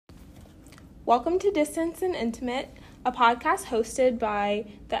Welcome to Distance and Intimate, a podcast hosted by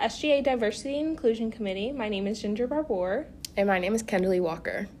the SGA Diversity and Inclusion Committee. My name is Ginger Barbour. And my name is Kendall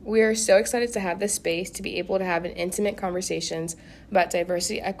Walker. We are so excited to have this space to be able to have an intimate conversations about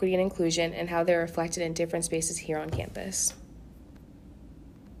diversity, equity, and inclusion and how they're reflected in different spaces here on campus.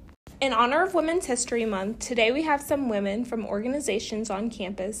 In honor of Women's History Month, today we have some women from organizations on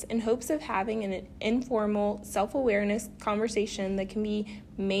campus in hopes of having an informal self-awareness conversation that can be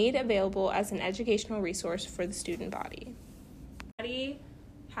made available as an educational resource for the student body. Patty,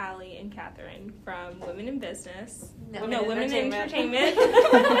 Hallie, and Catherine from Women in Business. Women in Entertainment.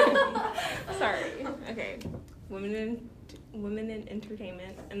 Sorry. Okay. Women in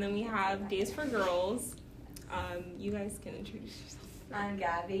Entertainment. And then we have Days for Girls. You guys can introduce yourselves. I'm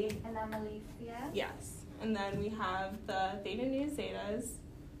Gabby. And I'm Alicia. Yes. And then we have the Theta Nu Zetas,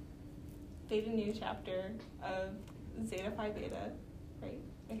 Theta Nu chapter of Zeta Phi Beta, right?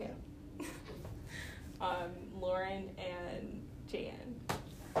 Okay. Lauren and Jan.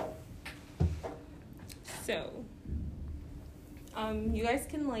 So, you guys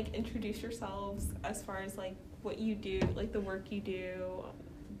can introduce yourselves as far as what you do, the work you do,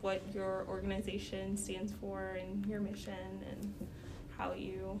 what your organization stands for, and your mission, and how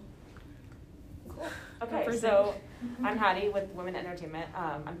you. Cool. Okay, so I'm Hattie with Women in Entertainment.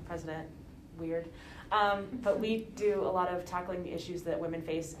 I'm president. Weird. But we do a lot of tackling the issues that women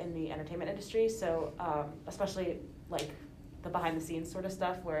face in the entertainment industry. So especially the behind the scenes sort of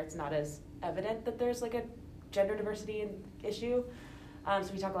stuff where it's not as evident that there's a gender diversity issue.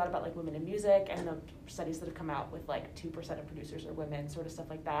 So we talk a lot about women in music and the studies that have come out with 2% of producers are women, sort of stuff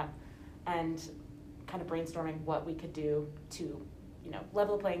like that, and kind of brainstorming what we could do to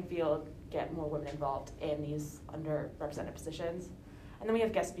level the playing field, get more women involved in these underrepresented positions. And then we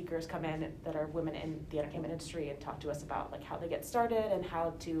have guest speakers come in that are women in the entertainment industry and talk to us about how they get started and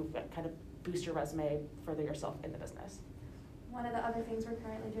how to kind of boost your resume, further yourself in the business. One of the other things we're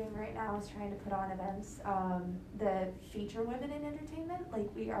currently doing right now is trying to put on events that feature women in entertainment.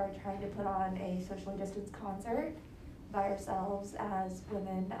 We are trying to put on a socially distanced concert by ourselves as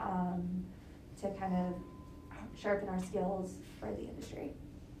women to kind of sharpen our skills for the industry.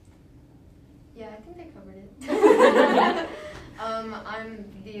 Yeah, I think I covered it. I'm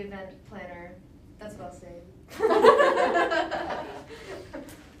the event planner. That's what I'll say.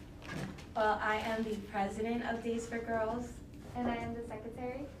 Well, I am the president of Days for Girls. And I am the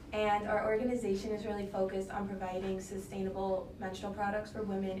secretary. And our organization is really focused on providing sustainable menstrual products for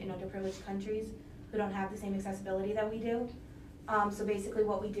women in underprivileged countries who don't have the same accessibility that we do. So basically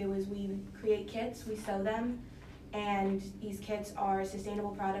what we do is we create kits, we sew them, and these kits are sustainable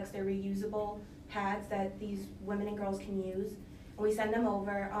products. They're reusable pads that these women and girls can use. And we send them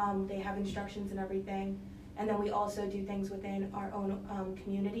over. They have instructions and everything. And then we also do things within our own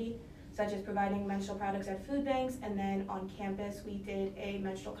community, such as providing menstrual products at food banks, and then on campus we did a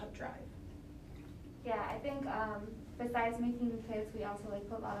menstrual cup drive. Yeah, I think besides making the kits, we also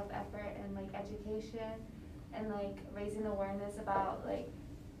put a lot of effort in education and raising awareness about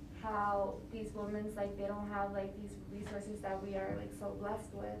how these women they don't have these resources that we are so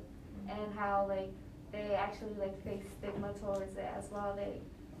blessed with, and how they actually face stigma towards it as well.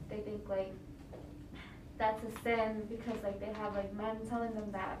 They think that's a sin because they have men telling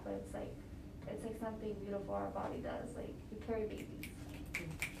them that, but it's something beautiful our body does. We carry babies.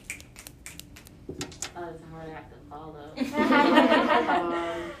 It's a hard act to follow.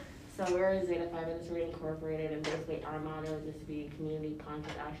 So we're Zeta Phi Beta Incorporated, and basically our motto is just to be a community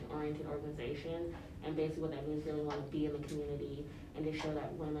conscious action oriented organization. And basically what that means is really want to be in the community and to show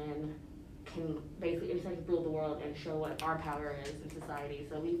that women can basically intersect rule the world and show what our power is in society.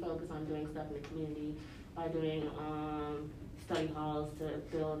 So we focus on doing stuff in the community by doing study halls to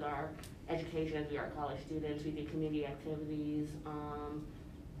build our education as we are college students. We do community activities.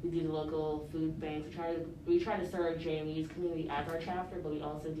 We do the local food banks. We try to serve JMU's community as our chapter, but we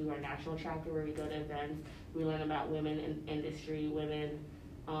also do our national chapter where we go to events. We learn about women in industry, women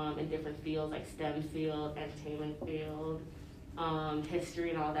in different fields like STEM field, entertainment field,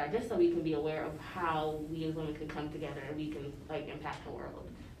 history and all that, just so we can be aware of how we as women can come together and we can impact the world.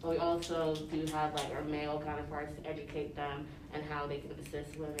 But we also do have our male counterparts to educate them and how they can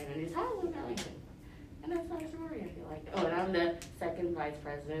assist women and just how women are And that's our story, I feel like. Oh, and I'm the second vice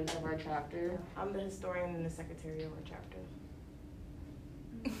president of our chapter. I'm the historian and the secretary of our chapter.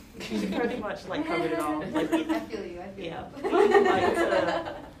 She pretty much covered it all. I feel you. Yeah.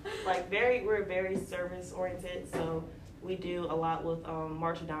 We're very service oriented, so we do a lot with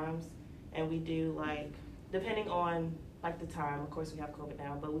March of Dimes, and we do depending on the time. Of course, we have COVID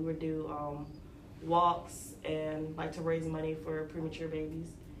now, but we would do walks and to raise money for premature babies.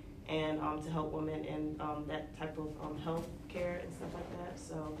 and to help women in that type of health care and stuff like that.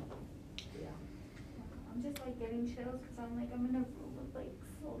 So, yeah. I'm just like getting chills because I'm like, I'm in a room with like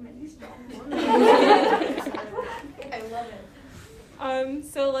so many strong women. I love it.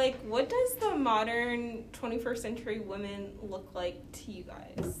 So like, what does the modern 21st century women look like to you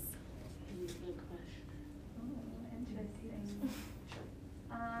guys? Good question. Oh, interesting.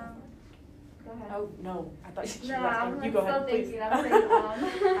 Go ahead. Oh, no, I thought you No, were asking. I'm You like go still ahead, please. thinking. I'm like,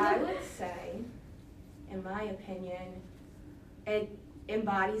 I would say, in my opinion, it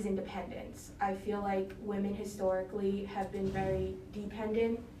embodies independence. I feel like women historically have been very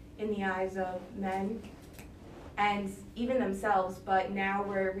dependent in the eyes of men and even themselves, but now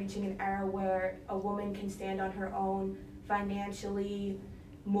we're reaching an era where a woman can stand on her own financially,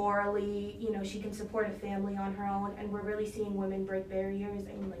 morally, you know, she can support a family on her own, and we're really seeing women break barriers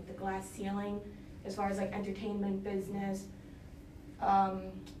and like the glass ceiling as far as like entertainment, business,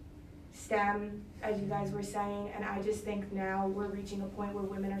 STEM, as you guys were saying, and I just think now we're reaching a point where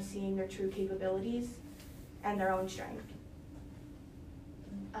women are seeing their true capabilities and their own strength.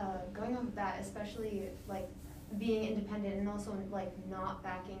 Going off of that, especially like being independent and also like not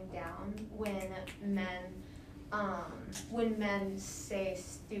backing down when men say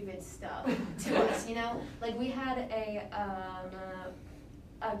stupid stuff to us, you know? Like we had a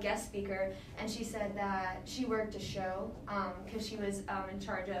guest speaker, and she said that she worked a show because she was in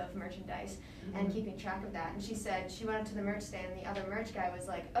charge of merchandise and keeping track of that. And she said she went up to the merch stand, and the other merch guy was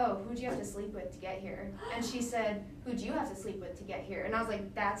like, "Oh, who'd you have to sleep with to get here?" And she said, "Who'd you have to sleep with to get here?" And I was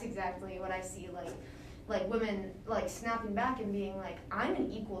like, that's exactly what I see, like women like snapping back and being like, "I'm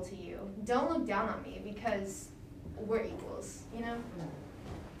an equal to you. Don't look down on me because we're equals," you know?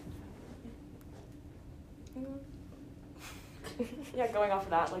 Yeah, going off of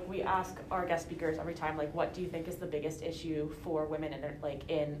that, like we ask our guest speakers every time, like, what do you think is the biggest issue for women in their, like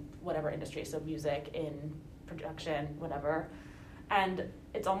in whatever industry, so music, in production, whatever, and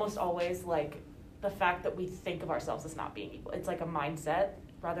it's almost always like the fact that we think of ourselves as not being equal. It's like a mindset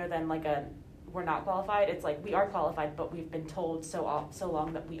rather than like a we're not qualified. It's like we are qualified, but we've been told so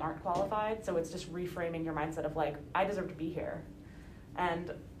long that we aren't qualified. So it's just reframing your mindset of like, I deserve to be here,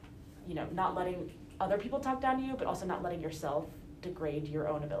 and you know, not letting other people talk down to you, but also not letting yourself degrade your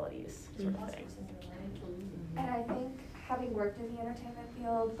own abilities, sort of thing. And I think having worked in the entertainment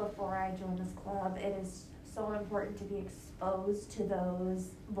field before I joined this club, it is so important to be exposed to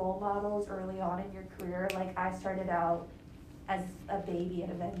those role models early on in your career. Like I started out as a baby at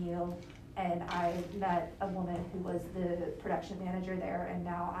a venue, and I met a woman who was the production manager there, and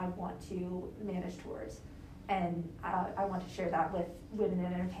now I want to manage tours. And I want to share that with women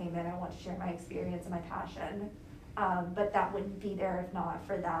in entertainment. I want to share my experience and my passion. But that wouldn't be there if not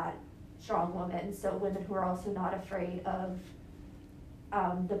for that strong woman. So women who are also not afraid of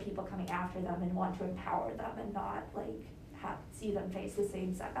the people coming after them and want to empower them and not like see them face the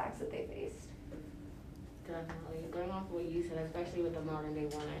same setbacks that they faced. Definitely. Going off of what you said, especially with the modern day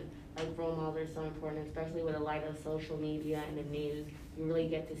woman, like role models are so important, especially with the light of social media and the news. You really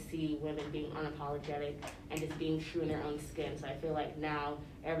get to see women being unapologetic and just being true in their own skin. So I feel like now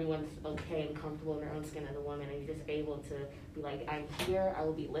everyone's okay and comfortable in their own skin as a woman, and you're just able to be like, I'm here, I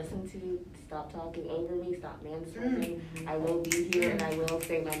will be listened to, stop talking over me, stop mansplaining. I will be here and I will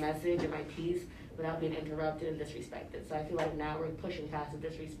say my message and my piece without being interrupted and disrespected. So I feel like now we're pushing past the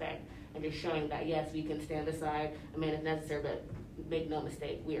disrespect and just showing that yes, we can stand aside a man if necessary, but make no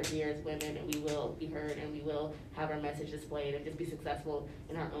mistake, we are here as women and we will be heard and we will have our message displayed and just be successful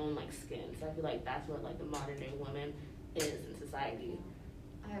in our own like skin. So I feel like that's what like the modern day woman is in society.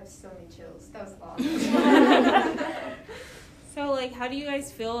 I have so many chills. That was awesome. So like, how do you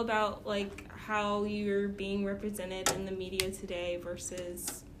guys feel about like how you're being represented in the media today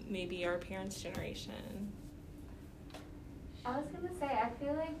versus maybe our parents' generation? I was gonna say, I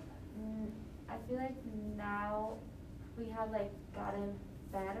feel like now we have like gotten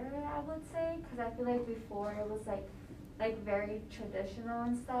better, I would say, because I feel like before it was like very traditional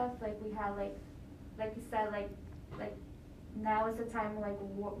and stuff. Like we had like you said, like now is the time where like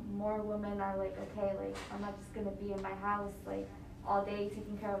more women are like, okay, like I'm not just gonna be in my house like all day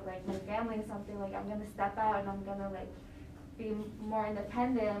taking care of like my family or something. Like I'm gonna step out and I'm gonna like be more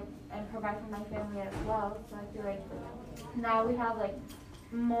independent and provide for my family as well. So I feel like now we have like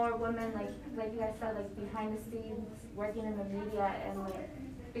more women, like you guys said, like behind the scenes working in the media, and like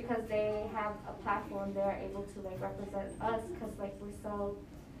because they have a platform, they're able to like represent us because like we're so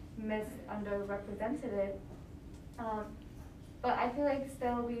underrepresented. But I feel like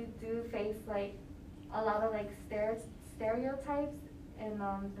still we do face like a lot of like stereotypes in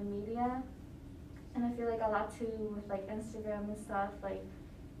the media, and I feel like a lot too with like Instagram and stuff. Like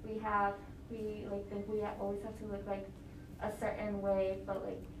we like think we always have to look like a certain way, but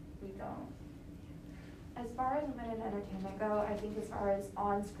like we don't. As far as women in entertainment go, I think as far as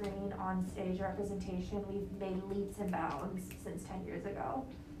on-screen, on-stage representation, we've made leaps and bounds since 10 years ago.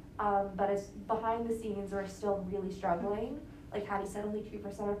 But as behind the scenes, we're still really struggling. Like Hattie said, only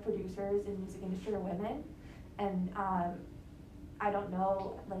 2% of producers in the music industry are women. And I don't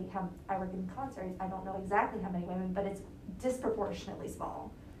know, like how I work in concerts, I don't know exactly how many women, but it's disproportionately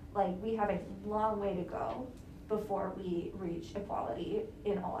small. Like we have a long way to go before we reach equality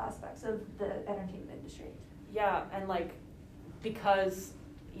in all aspects of the entertainment industry. Yeah, and like, because,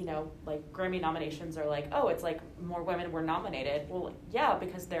 you know, like Grammy nominations are like, oh, it's like more women were nominated. Well, yeah,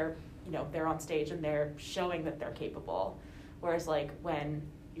 because they're, you know, they're on stage and they're showing that they're capable. Whereas like when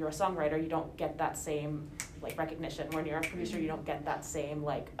you're a songwriter, you don't get that same like recognition. When you're a producer, you don't get that same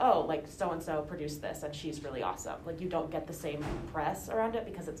like, oh, like so-and-so produced this and she's really awesome. Like you don't get the same press around it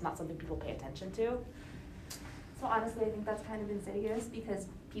because it's not something people pay attention to. So honestly, I think that's kind of insidious because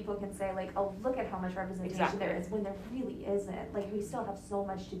people can say like, oh, look at how much representation there is when there really isn't. Like we still have so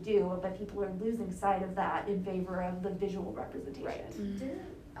much to do, but people are losing sight of that in favor of the visual representation. Right. Didn't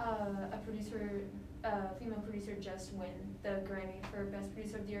a female producer just win the Grammy for Best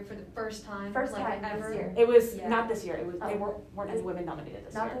Producer of the Year for the first time ever? This year. It was Yeah. not this year. It was they weren't any women nominated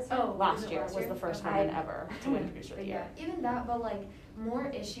this Not year. this year? Oh, Last year was year? the first Okay. woman ever to win Producer of the Year. Yeah, even that, but like more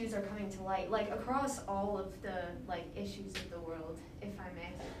issues are coming to light, like across all of the like issues of the world, if I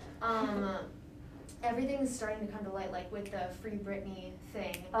may. Everything's starting to come to light, like with the Free Britney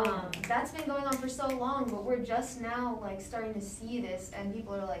thing. That's been going on for so long, but we're just now like starting to see this, and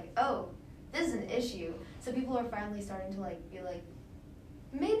people are like, oh, this is an issue. So people are finally starting to like be like,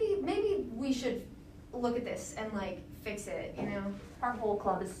 maybe we should look at this and like fix it, you know? Our whole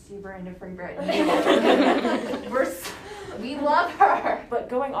club is super into Free Britney. We love her. But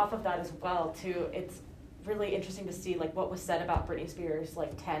going off of that as well, too, it's really interesting to see like what was said about Britney Spears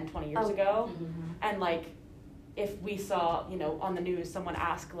like 10, 20 years ago. And like if we saw, you know, on the news someone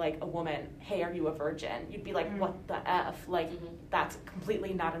ask like a woman, hey, are you a virgin? You'd be like, what the F? Like that's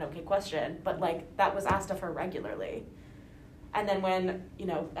completely not an okay question. But like that was asked of her regularly. And then when, you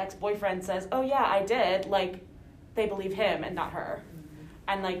know, ex-boyfriend says, oh yeah, I did, like they believe him and not her.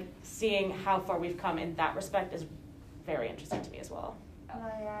 And like seeing how far we've come in that respect is very interesting to me as well.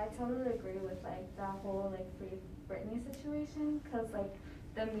 Yeah, I totally agree with like the whole like Free Britney situation, cause like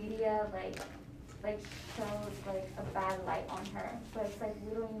the media like shows like a bad light on her, but it's like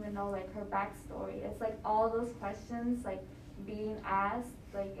we don't even know like her backstory. It's like all those questions like being asked,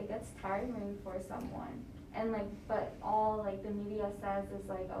 like it gets tiring for someone, and like but all like the media says is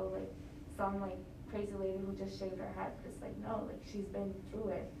like, oh, like some like crazy lady who just shaved her head. It's like no, like she's been through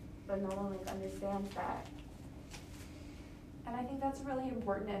it, but no one like understands that. And I think that's a really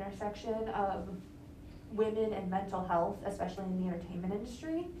important intersection of women and mental health, especially in the entertainment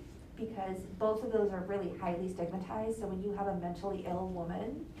industry, because both of those are really highly stigmatized. So when you have a mentally ill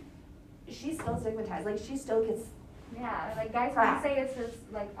woman, she's still stigmatized. Like she still gets like guys can say it's just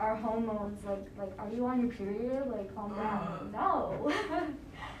like our hormones, like are you on your period? Like calm down. No.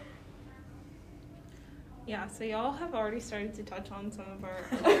 Yeah, so y'all have already started to touch on some of our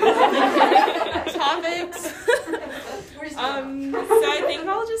topics. So I think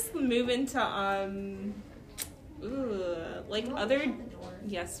I'll just move into like other.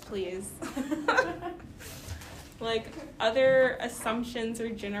 Yes, please. Like other assumptions or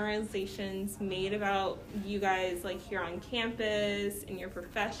generalizations made about you guys, like here on campus, in your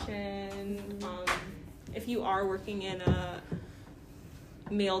profession. If you are working in a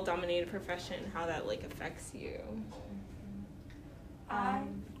male-dominated profession, how that like affects you. I'll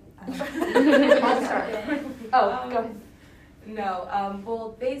start. Go ahead. No,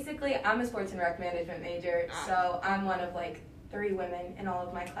 well, basically, I'm a sports and rec management major, so I'm one of like 3 women in all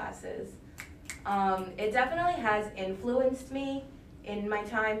of my classes. It definitely has influenced me in my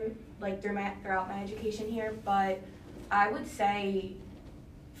time, like throughout my education here, but I would say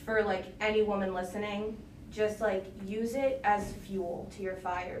for like any woman listening, just like use it as fuel to your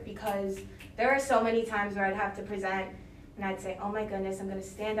fire, because there are so many times where I'd have to present and I'd say, oh my goodness, I'm going to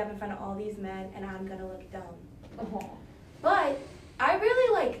stand up in front of all these men and I'm going to look dumb. But I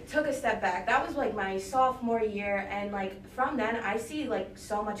really like took a step back. That was like my sophomore year, and like from then I see like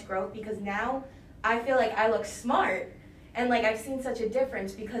so much growth, because now I feel like I look smart, and like I've seen such a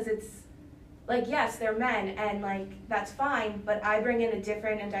difference, because it's like, yes, they're men and like that's fine, but I bring in a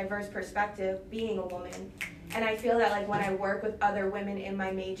different and diverse perspective being a woman. And I feel that like when I work with other women in my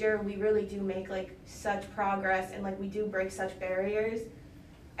major, we really do make like such progress, and like we do break such barriers.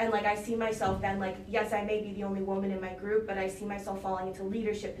 And like I see myself then, like, yes, I may be the only woman in my group, but I see myself falling into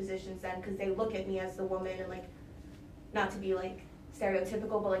leadership positions then because they look at me as the woman and like, not to be like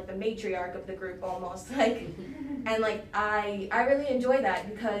stereotypical, but like the matriarch of the group almost, like, and like I really enjoy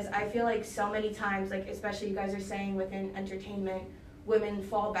that because I feel like so many times, like especially you guys are saying within entertainment, women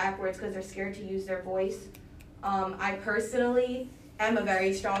fall backwards because they're scared to use their voice. I personally am a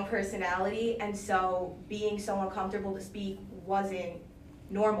very strong personality, and so being so uncomfortable to speak wasn't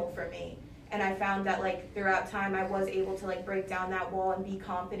normal for me. And I found that like throughout time I was able to like break down that wall and be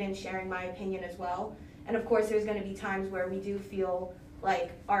confident sharing my opinion as well. And of course there's going to be times where we do feel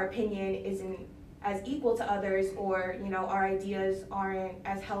like our opinion isn't as equal to others, or you know, our ideas aren't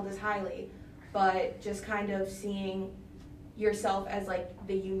as held as highly, but just kind of seeing yourself as like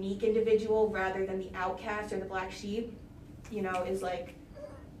the unique individual rather than the outcast or the black sheep, you know, is like,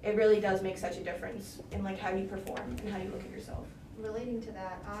 it really does make such a difference in like how you perform and how you look at yourself. Relating to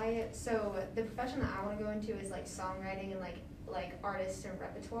that, so the profession that I want to go into is like songwriting and like artists and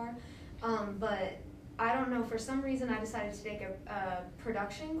repertoire, but I don't know, for some reason I decided to take a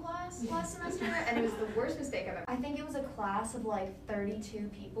production class last semester, and it was the worst mistake I've ever. I think it was a class of like 32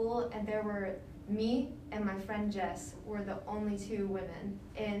 people, and there were me and my friend Jess were the only 2 women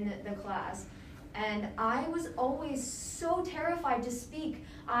in the class. And I was always so terrified to speak.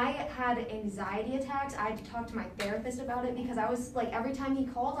 I had anxiety attacks. I had to talk to my therapist about it because I was like, every time he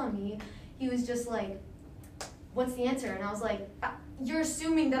called on me, he was just like, what's the answer? And I was like, you're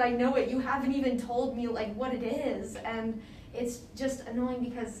assuming that I know it. You haven't even told me like what it is. And it's just annoying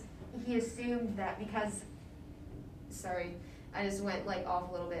because he assumed that because, sorry, I just went like off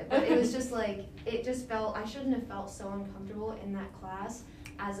a little bit, but it was just like, it just felt, I shouldn't have felt so uncomfortable in that class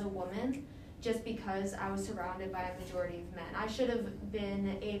as a woman, just because I was surrounded by a majority of men. I should have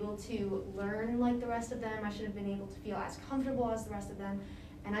been able to learn like the rest of them. I should have been able to feel as comfortable as the rest of them,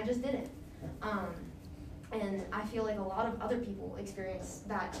 and I just didn't. And I feel like a lot of other people experience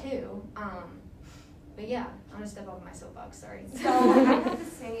that too. But yeah, I'm gonna step off my soapbox, sorry. So I have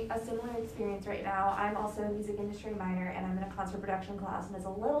a similar experience right now. I'm also a music industry minor, and I'm in a concert production class, and it's a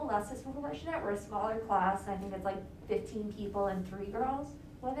little less disproportionate. We're a smaller class, and I think it's like 15 people and 3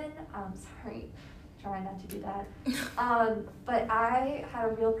 women. Sorry, trying not to do that. But I had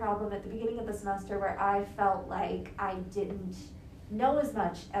a real problem at the beginning of the semester where I felt like I didn't know as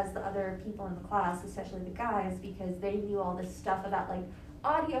much as the other people in the class, especially the guys, because they knew all this stuff about like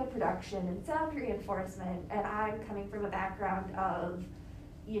audio production and sound reinforcement, and I'm coming from a background of,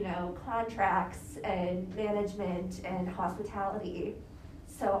 you know, contracts and management and hospitality.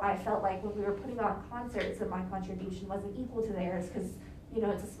 So I felt like when we were putting on concerts that my contribution wasn't equal to theirs, because, you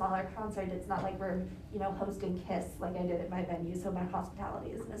know, it's a smaller concert. It's not like we're, you know, hosting KISS like I did at my venue, so my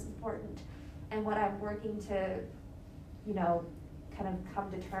hospitality isn't as important. And what I'm working to, you know, kind of come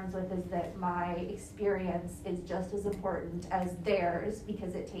to terms with is that my experience is just as important as theirs,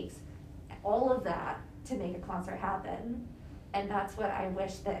 because it takes all of that to make a concert happen. And that's what I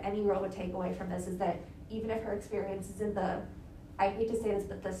wish that any girl would take away from this, is that even if her experience is in the, I hate to say this,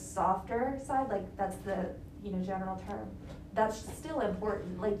 but the softer side, like that's the, you know, general term, that's still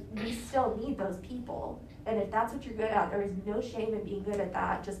important. Like, we still need those people. And if that's what you're good at, there is no shame in being good at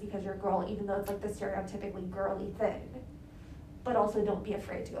that just because you're a girl, even though it's like the stereotypically girly thing. But also don't be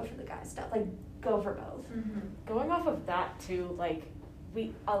afraid to go for the guy stuff. Like, go for both. Mm-hmm. Going off of that too, like,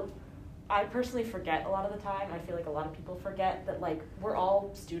 I personally forget a lot of the time. I feel like a lot of people forget that, like, we're all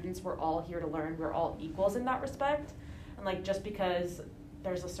students, we're all here to learn, we're all equals in that respect. And like, just because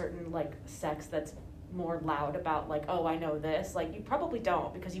there's a certain like sex that's more loud about like, oh, I know this, like, you probably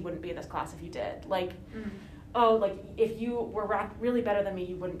don't, because you wouldn't be in this class if you did. Like, oh, like, if you were really better than me,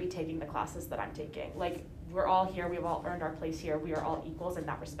 you wouldn't be taking the classes that I'm taking. Like, we're all here, we've all earned our place here, we are all equals in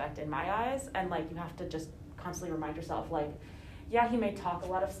that respect in my eyes. And like, you have to just constantly remind yourself, like, yeah, he may talk a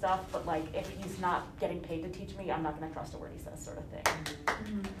lot of stuff, but like, if he's not getting paid to teach me, I'm not gonna trust a word he says, sort of thing.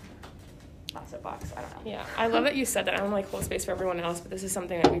 Mm-hmm. Not soapbox, I don't know. Yeah, I love that you said that. I don't like hold space for everyone else, but this is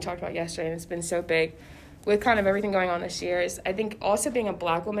something that we talked about yesterday, and it's been so big with kind of everything going on this year. Is I think also being a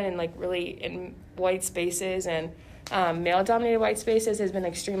black woman and like really in white spaces and male-dominated white spaces has been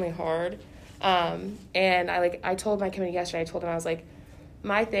extremely hard. And I told my committee yesterday, I told them, I was like,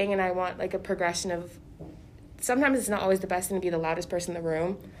 my thing, and I want like a progression of, sometimes it's not always the best thing to be the loudest person in the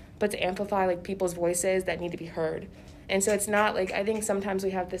room, but to amplify like people's voices that need to be heard. And so it's not like, I think sometimes we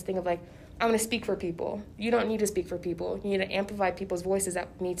have this thing of like, I'm going to speak for people. You don't need to speak for people. You need to amplify people's voices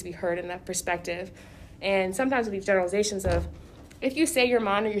that need to be heard in that perspective. And sometimes with these generalizations of, if you say your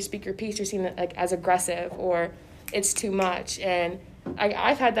mind or you speak your piece, you're seen like as aggressive or it's too much. And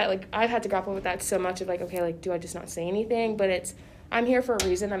I've had that, like, I've had to grapple with that so much of like, okay, like, do I just not say anything? But it's, I'm here for a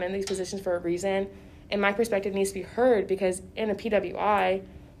reason. I'm in these positions for a reason. And my perspective needs to be heard, because in a PWI,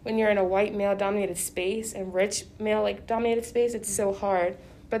 when you're in a white male-dominated space and rich male-dominated space, it's so hard.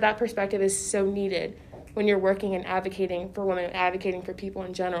 But that perspective is so needed when you're working and advocating for women and advocating for people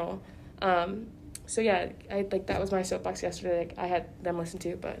in general. So yeah, that was my soapbox yesterday. I had them listen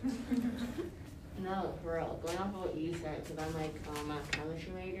to, but. No, for real. Going off of what you said, because I'm a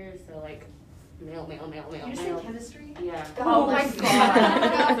chemistry major, so male. You said chemistry? Yeah. Oh my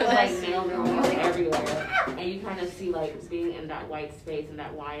god. So male everywhere, and you kind of see being in that white space and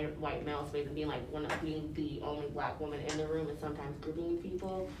that white male space, and being being the only black woman in the room, and sometimes grouping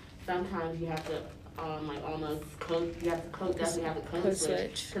people. Sometimes you have to almost code. You have to code. Definitely have to code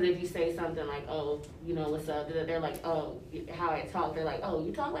switch. Because if you say something like, "Oh, what's up?" They're like, "Oh, how I talk." They're like, "Oh,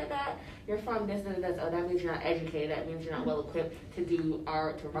 you talk like that? You're from this and this." Oh, that means you're not educated. That means you're not well equipped to do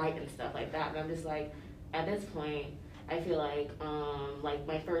art, to write, and stuff like that. And I'm just like, at this point, I feel like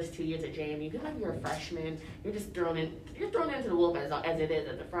my first 2 years at JMU, you feel like you're a freshman. You're just thrown into the wolf as it is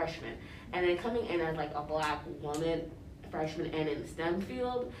as a freshman, and then coming in as a black woman, freshman, and in the STEM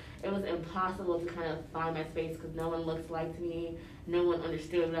field, it was impossible to kind of find my space because no one looked like me. No one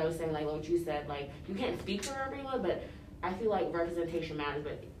understood what I was saying, what you said. You can't speak for everyone, but I feel like representation matters.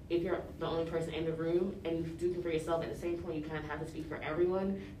 But if you're the only person in the room and you do it for yourself, at the same point, you kind of have to speak for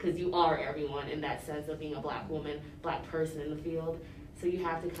everyone, because you are everyone in that sense of being a black woman, black person in the field. So you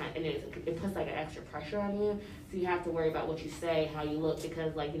have to and it puts an extra pressure on you. So you have to worry about what you say, how you look,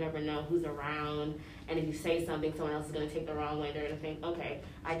 because you never know who's around. And if you say something, someone else is going to take the wrong way. They're going to think, okay,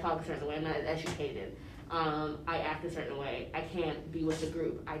 I talk a certain way. I'm not educated. I act a certain way. I can't be with the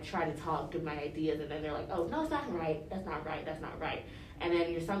group. I try to talk, give my ideas, and then they're like, oh, no, it's not right. That's not right. That's not right. And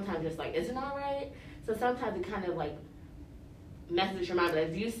then you're sometimes just is it not right? So sometimes it kind of messes your mind. But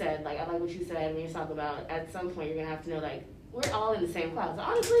as you said, I like what you said when you talk about, at some point you're going to have to know, we're all in the same class. So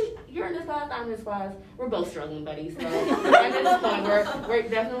honestly, you're in this class, I'm in this class. We're both struggling buddies. So at this point, we're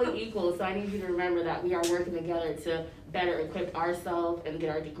definitely equal. So I need you to remember that we are working together to better equip ourselves and get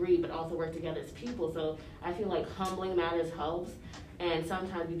our degree, but also work together as people. So I feel like humbling matters helps. And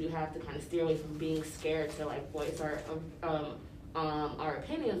sometimes we do have to kind of steer away from being scared to voice our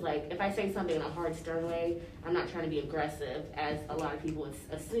opinions. If I say something in a hard, stern way, I'm not trying to be aggressive, as a lot of people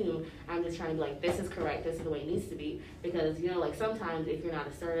assume. I'm just trying to be this is correct, this is the way it needs to be. Because, sometimes if you're not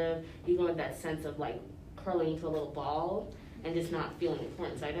assertive, you go into that sense of, curling into a little ball and just not feeling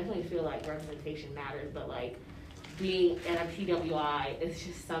important. So I definitely feel like representation matters, but, being in a PWI is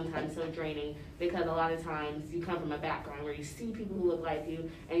just sometimes so draining, because a lot of times you come from a background where you see people who look like you,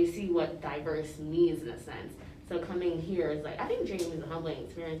 and you see what diverse means in a sense. So coming here is I think JMU is a humbling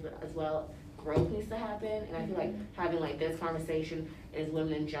experience, but as well, growth needs to happen. And I feel like having this conversation as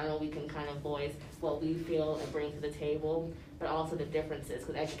women in general, we can kind of voice what we feel and bring to the table, but also the differences,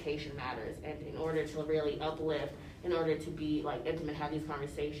 because education matters. And in order to really uplift, in order to be intimate, have these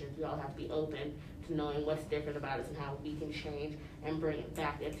conversations, we all have to be open to knowing what's different about us and how we can change and bring it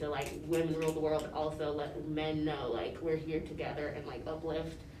back into women rule the world, but also let men know we're here together and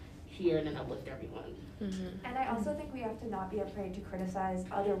uplift here and then uplift everyone. Mm-hmm. And I also think we have to not be afraid to criticize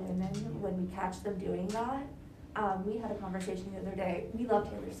other women when we catch them doing that. We had a conversation the other day. We love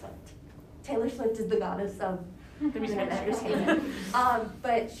Taylor Swift. Taylor Swift is the goddess of entertainment.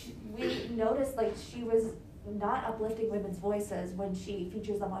 But we noticed she was not uplifting women's voices when she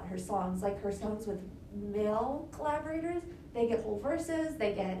features them on her songs. Her songs with male collaborators, they get whole verses,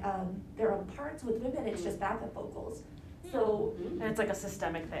 they get their own parts. With women, it's just backup vocals. So, and it's a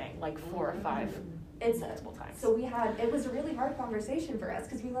systemic thing, 4 or 5 multiple times. So it was a really hard conversation for us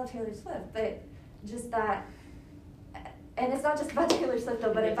because we love Taylor Swift, but just that, and it's not just about Taylor Swift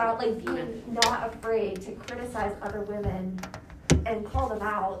though, but about being not afraid to criticize other women and call them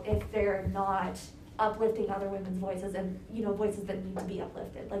out if they're not uplifting other women's voices and voices that need to be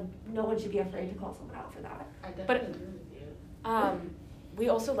uplifted. No one should be afraid to call someone out for that. I definitely agree with you. We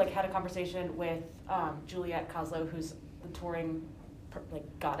also had a conversation with Juliette Kozlow, who's the touring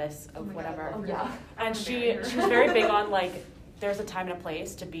goddess of whatever. Oh, yeah. And she was very big on there's a time and a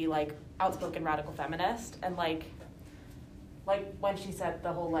place to be outspoken radical feminist, and when she said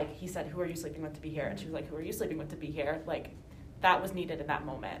the whole he said, who are you sleeping with to be here? And she was who are you sleeping with to be here? That was needed in that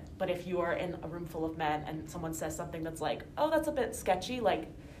moment. But if you are in a room full of men and someone says something that's oh, that's a bit sketchy,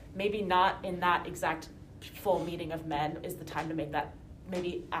 maybe not in that exact full meeting of men is the time to make that.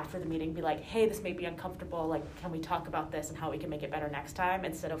 Maybe after the meeting be hey, this may be uncomfortable, can we talk about this and how we can make it better next time,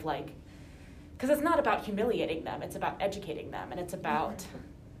 instead of because it's not about humiliating them, it's about educating them, and it's about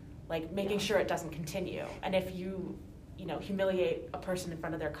making sure it doesn't continue. And if you humiliate a person in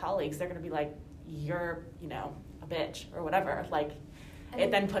front of their colleagues, they're going to be you're a bitch or whatever. Like,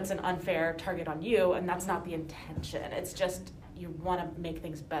 it then puts an unfair target on you, and that's not the intention. It's just you want to make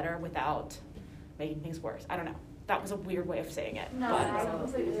things better without making things worse. I don't know. That was a weird way of saying it. No, but, I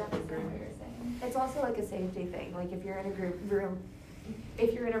completely understand what you're saying. It's also like a safety thing. Like if you're in a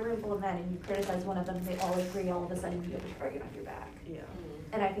room full of men and you criticize one of them and they all agree, all of a sudden you have a target on your back. Yeah.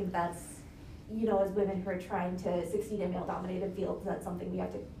 And I think that's, as women who are trying to succeed in male-dominated fields, that's something we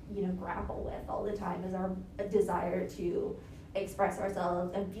have to, grapple with all the time, is our desire to express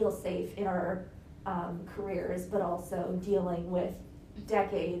ourselves and feel safe in our careers, but also dealing with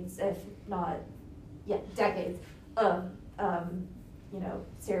decades, if not, decades of,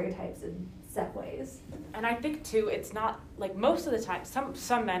 stereotypes and set ways. And I think too, it's not like most of the time,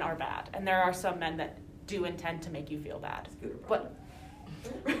 some men are bad, and there are some men that do intend to make you feel bad.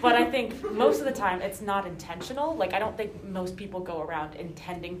 But I think most of the time it's not intentional. Like, I don't think most people go around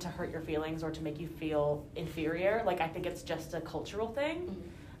intending to hurt your feelings or to make you feel inferior. Like, I think it's just a cultural thing.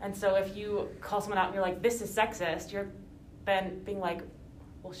 Mm-hmm. And so if you call someone out and you're like, this is sexist, you're then being like,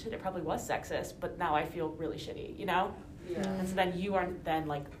 well, shit, it probably was sexist, but now I feel really shitty, Yeah. And so then you are then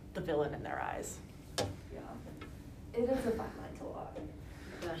like the villain in their eyes. Yeah. It is a fine line to walk.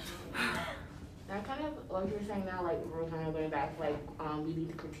 That kind of, like you were saying now, like, we're kind of going back, like, we need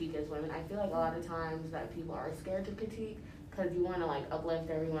to critique as women. I feel like a lot of times that people are scared to critique because you want to, like, uplift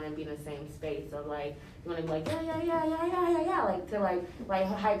everyone and be in the same space. So, like, you want to be like, yeah, like, to, like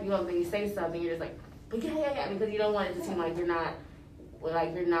hype you up, and you say something, you're just like, but yeah, because you don't want it to seem like you're not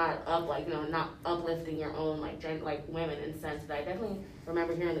not uplifting your own, like, women in sense. But I definitely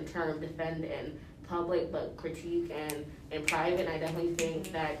remember hearing the term defend in public, but critique and in private. And I definitely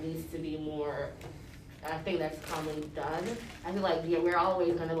think that needs to be more. I think that's commonly done. I feel like we're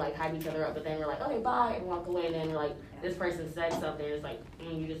always gonna like hype each other up, but then we're like, okay, bye, and walk away, and then we're like, this person said something, and it's like,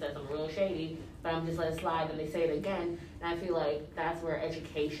 you just said something real shady, but I'm just let it slide, and they say it again. And I feel like that's where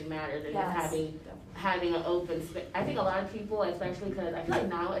education matters, and just having an open space. I think a lot of people, especially because I feel like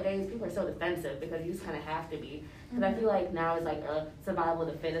nowadays people are so defensive because you just kind of have to be. Because I feel like now it's like a survival of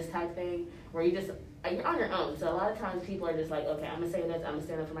the fittest type thing where you're on your own. So a lot of times people are just like, okay, I'm gonna say this, I'm gonna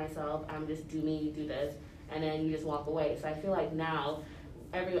stand up for myself, I'm just do me, do this, and then you just walk away. So I feel like now,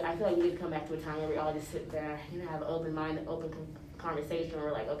 I feel like we need to come back to a time where we all just sit there, have an open mind, an open conversation where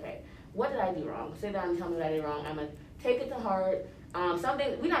we're like, okay, what did I do wrong? Sit down and tell me what I did wrong. I'm gonna take it to heart.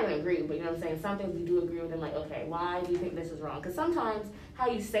 Something we're not gonna agree, but you know what I'm saying. Some things we do agree with, and like, okay, why do you think this is wrong? Because sometimes how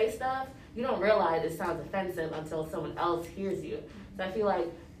you say stuff, you don't realize it sounds offensive until someone else hears you. So I feel like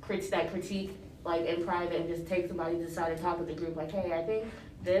that critique, like in private, and just take somebody to decide to talk with the group, like, hey, I think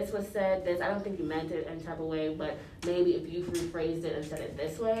this was said, this. I don't think you meant it any type of way, but maybe if you rephrased it and said it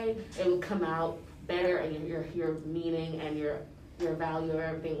this way, it would come out better, and your meaning and your value or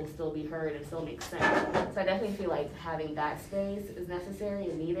everything will still be heard and still make sense. So I definitely feel like having that space is necessary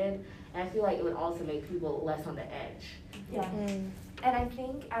and needed. And I feel like it would also make people less on the edge. Yeah. And I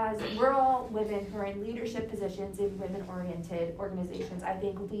think as we're all women who are in leadership positions in women-oriented organizations, I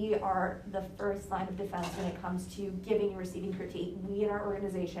think we are the first line of defense when it comes to giving and receiving critique. We in our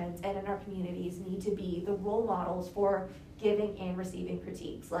organizations and in our communities need to be the role models for giving and receiving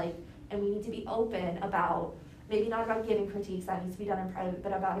critiques. And we need to be open about, maybe not about giving critiques, that needs to be done in private,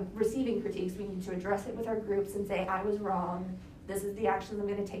 but about receiving critiques. We need to address it with our groups and say, I was wrong, this is the actions I'm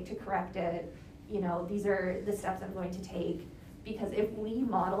going to take to correct it, these are the steps I'm going to take. Because if we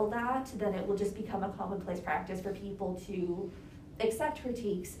model that, then it will just become a commonplace practice for people to accept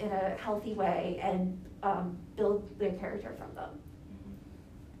critiques in a healthy way and build their character from them.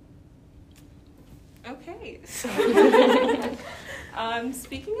 Okay, so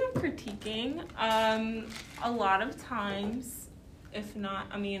speaking of critiquing, a lot of times, if not,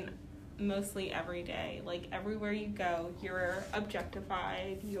 mostly every day, like everywhere you go, you're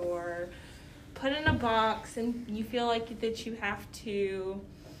objectified, you're put in a box, and you feel like that you have to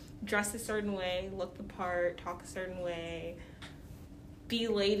dress a certain way, look the part, talk a certain way, be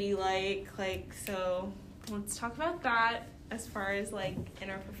ladylike, so let's talk about that as far as in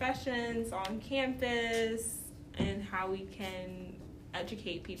our professions, on campus, and how we can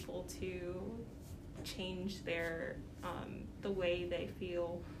educate people to change their the way they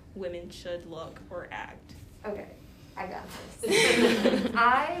feel women should look or act. Okay, I got this.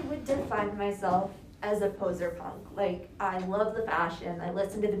 I would define myself as a poser punk. I love the fashion, I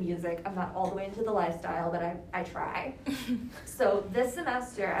listen to the music, I'm not all the way into the lifestyle, but I try. So this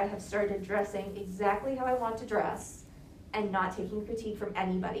semester I have started dressing exactly how I want to dress and not taking critique from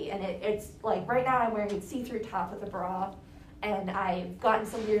anybody. And it's right now I'm wearing a see-through top with a bra, and I've gotten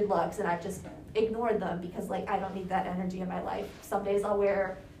some weird looks and I've just ignored them because I don't need that energy in my life. Some days I'll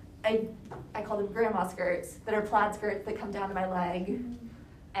wear I call them grandma skirts, that are plaid skirts that come down to my leg.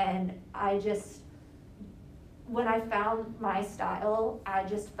 And when I found my style, I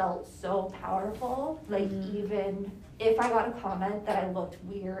just felt so powerful. Like, even if I got a comment that I looked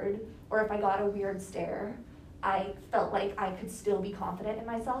weird, or if I got a weird stare, I felt like I could still be confident in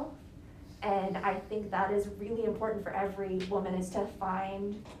myself. And I think that is really important for every woman, is to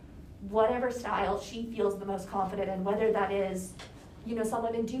find whatever style she feels the most confident in, whether that is, some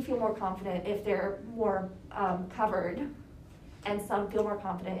women do feel more confident if they're more covered, and some feel more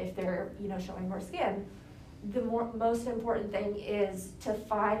confident if they're, showing more skin. The most important thing is to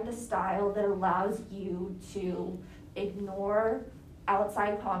find the style that allows you to ignore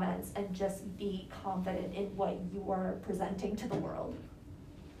outside comments and just be confident in what you are presenting to the world.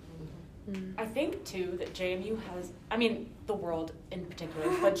 I think too that JMU has, the world in particular,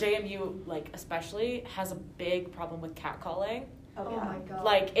 but JMU especially has a big problem with catcalling. Oh, yeah. My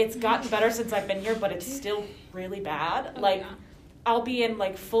God. It's gotten better since I've been here, but it's still really bad. I'll be in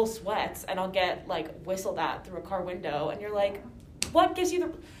full sweats and I'll get whistled at through a car window, and you're like, what gives you the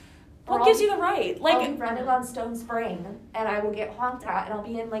right? I'll be running on Stone Spring and I will get honked at, and I'll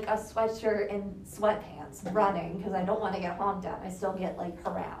be in a sweatshirt and sweatpants running because I don't want to get honked at. I still get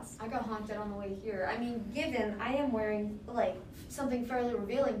harassed. I got honked at on the way here. Given I am wearing something fairly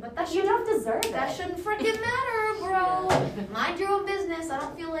revealing, but that you don't deserve it. That shouldn't freaking matter, bro. Mind your own business. I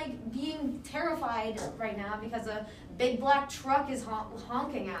don't feel like being terrified right now because a big black truck is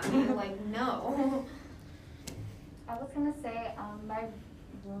honking at me. No. I was gonna say, my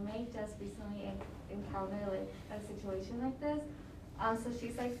roommate just recently encountered a situation like this. So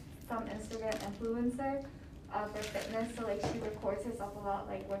she's some Instagram influencer for fitness. So she records herself a lot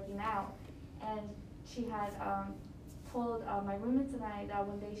working out, and she had told my roommate and I that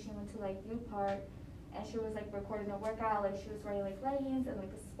one day she went to U Park, and she was recording a workout. She was wearing leggings and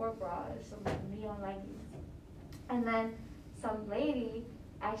a sport bra, some neon leggings. And then some lady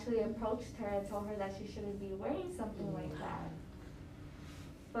actually approached her and told her that she shouldn't be wearing something like that.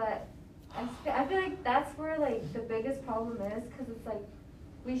 But I feel like that's where the biggest problem is, because it's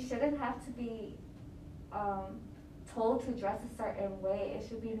we shouldn't have to be told to dress a certain way. It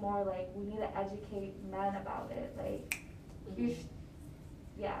should be more we need to educate men about it. You should,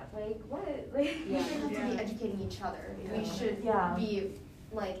 what? We shouldn't have to be educating each other. Yeah. We should be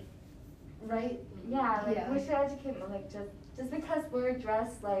right? Yeah, we should educate them. Just because we're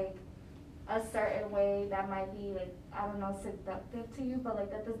dressed a certain way that might be I don't know, seductive to you, but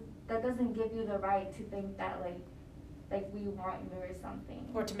that doesn't give you the right to think that we want you or something,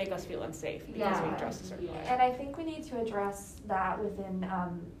 or to make us feel unsafe because we dress a certain way. And I think we need to address that within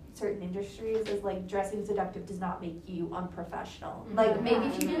certain industries, is dressing seductive does not make you unprofessional. Maybe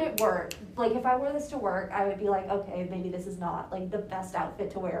if you did it work, if I wore this to work, I would be okay, maybe this is not the best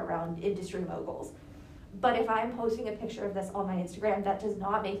outfit to wear around industry moguls. But if I'm posting a picture of this on my Instagram, that does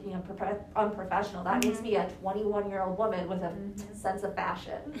not make me unprofessional. That makes me a 21-year-old woman with a sense of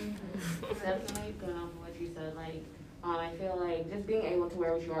fashion. Definitely going off of what you said, I feel just being able to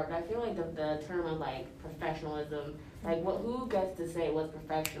wear what you are, but I feel the term of professionalism, who gets to say what's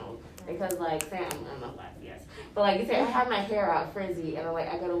professional? Because say I'm not black, yes, but you say I have my hair out frizzy and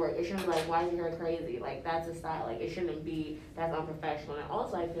I go to work, it shouldn't be why is your hair crazy? That's a style. It shouldn't be, that's unprofessional. And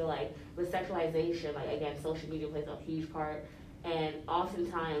also I feel with sexualization, again, social media plays a huge part. And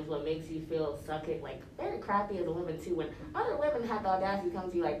oftentimes what makes you feel very crappy as a woman too, when other women have the audacity to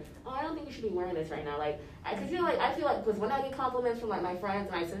come to you oh, I don't think you should be wearing this right now. I feel because when I get compliments from my friends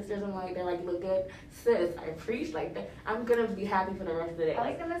and my sisters, I'm they're you look good, sis, I appreciate that. I'm gonna be happy for the rest of the day.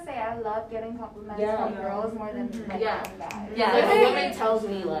 I was gonna say I love getting compliments from girls more than from guys. Yeah. If a woman tells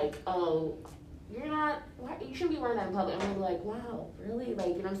me oh, you shouldn't be wearing that in public, I'm gonna be wow, really? You know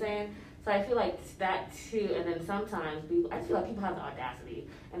what I'm saying? So I feel that too, and then sometimes I feel people have the audacity,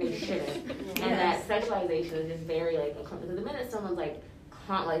 and they shouldn't. And that sexualization is just very uncomfortable. The minute someone's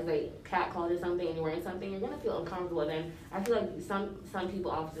they catcalled or something, and you're wearing something, you're gonna feel uncomfortable. And then I feel some people,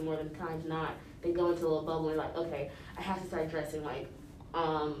 often more than times not, they go into a little bubble and okay, I have to start dressing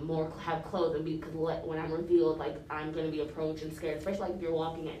more, have clothes, and because when I'm revealed, I'm gonna be approached and scared, especially if you're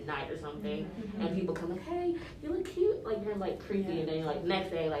walking at night or something, and people come hey, you look cute, you're creepy, and then you're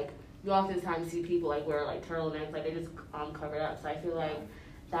next day you oftentimes see people wear turtlenecks, they just covered up. So I feel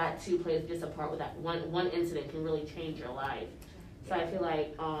that too plays just a part with that. One incident can really change your life. So I feel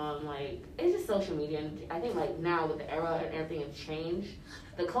it's just social media, and I think now with the era and everything has changed,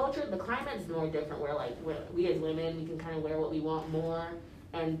 the culture, the climate is more different. Where we as women, we can kind of wear what we want more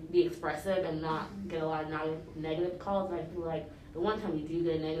and be expressive and not get a lot of negative calls. But I feel the one time you do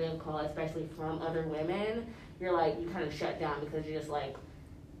get a negative call, especially from other women, you're you kind of shut down because you're just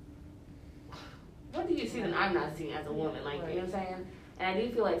what do you see that I'm not seeing as a woman? Like, you know what I'm saying? And I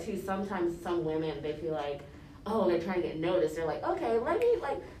do feel like, too, sometimes some women, they feel like, oh, they're trying to get noticed. They're like, okay, let me,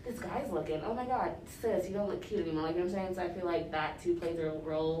 like, this guy's looking. Oh, my God, sis, you don't look cute anymore. Like, you know what I'm saying? So I feel like that, too, plays a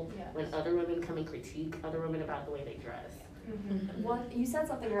role when other women come and critique other women about the way they dress. Mm-hmm. You said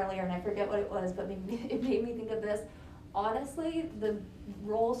something earlier, and I forget what it was, but it made me think of this. Honestly, the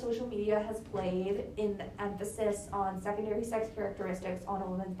role social media has played in the emphasis on secondary sex characteristics on a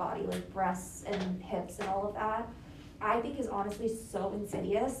woman's body, like breasts and hips and all of that, I think is honestly so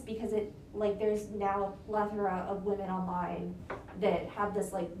insidious, because it, like, there's now a plethora of women online that have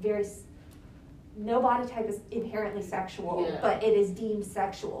this, like, no body type is inherently sexual, but it is deemed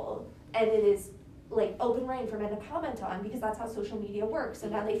sexual, and it is, like, open reign for men to comment on, because that's how social media works. So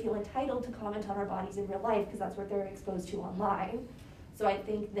now they feel entitled to comment on our bodies in real life, because that's what they're exposed to online. So I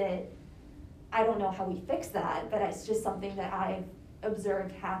think that, I don't know how we fix that, but it's just something that I've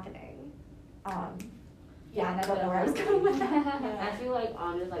observed happening. And I don't know where I was going with that. I feel like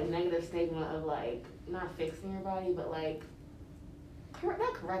this, like, negative stigma of, like, not fixing your body, but, like,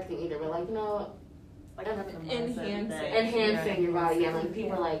 not correcting either, but, like, you know, like, enhancing your body. Yeah, like,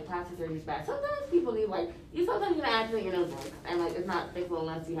 people are like, plastic surgery is bad. Sometimes people need, like, sometimes you can activate your nose work, and, like, it's not fixable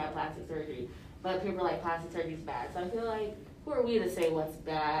unless you have plastic surgery. But people are like, plastic surgery is bad. So I feel like, who are we to say what's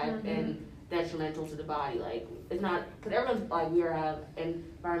bad and detrimental to the body? Like, it's not, because everyone's, like, we have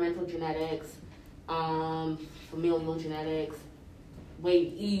environmental genetics, familial genetics, way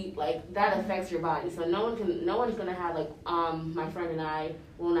you eat, like, that affects your body. So no one's gonna have, like, my friend and I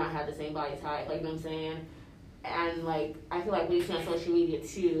will not have the same body type, like, you know what I'm saying? And, like, I feel like when you see on social media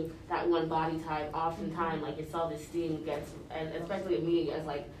too, that one body type, oftentimes, like, your self-esteem gets, and especially me, as,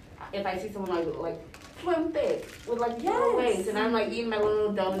 like, if I see someone like slim thick with, like, little waist, and I'm, like, eating my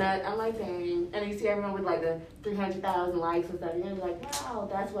little donut, I'm like, dang. And you see everyone with, like, the 300,000 likes and stuff, and you're like, wow,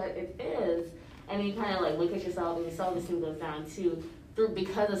 that's what it is. And you kind of, like, look at yourself, and your self-esteem goes down too,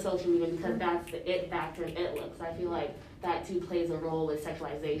 because of social media, because that's the it factor and it looks. I feel like that too plays a role with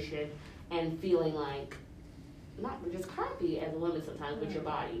sexualization and feeling like not just crappy as a woman sometimes with your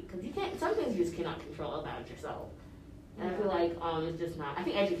body, because you can't, some things you just cannot control about yourself. And I feel like it's just not, I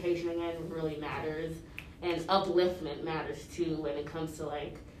think education again really matters, and upliftment matters too when it comes to,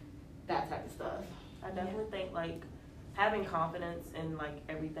 like, that type of stuff. I definitely think, like, having confidence in, like,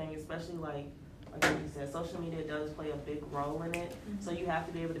 everything, especially, like you said, social media does play a big role in it. So you have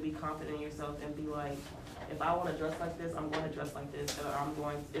to be able to be confident in yourself and be like, if I want to dress like this, I'm going to dress like this.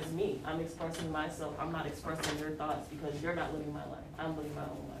 It's me. I'm expressing myself. I'm not expressing your thoughts, because you're not living my life. I'm living my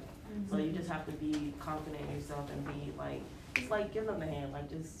own life. So you just have to be confident in yourself and be like, just, like, give them the hand. Like,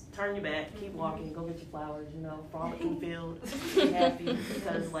 just turn your back, keep walking, go get your flowers, frolic in the field, be happy,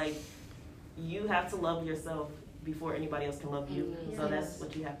 because, like, you have to love yourself before anybody else can love you. So that's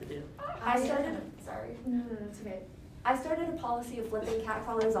what you have to do. I started a policy of flipping cat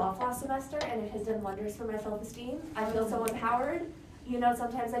collars off last semester, and it has done wonders for my self-esteem. I feel so empowered.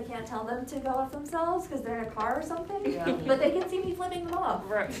 Sometimes I can't tell them to go off themselves because they're in a car or something, but they can see me flipping them off.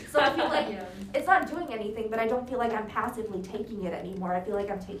 Right. So I feel like it's not doing anything, but I don't feel like I'm passively taking it anymore. I feel like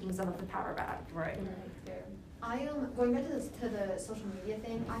I'm taking some of the power back. Right. I going back to the social media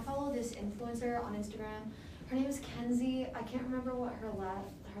thing, I follow this influencer on Instagram. Her name is Kenzie. I can't remember what her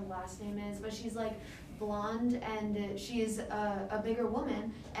last name is, but she's, like, blonde, and she is a bigger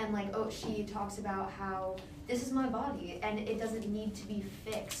woman, and, like, she talks about how this is my body and it doesn't need to be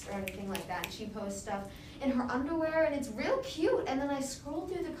fixed or anything like that. And she posts stuff in her underwear, and it's real cute. And then I scroll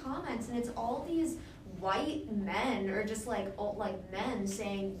through the comments, and it's all these white men, or just like men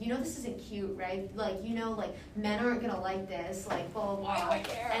saying, this isn't cute, right? Like, like, men aren't gonna like this, like, blah blah blah.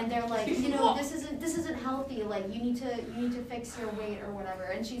 And they're like, this isn't healthy. Like, you need to fix your weight or whatever.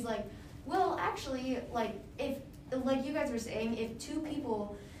 And she's like, well, actually, like, if, like you guys were saying, if two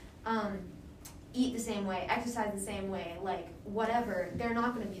people eat the same way, exercise the same way, like, whatever, they're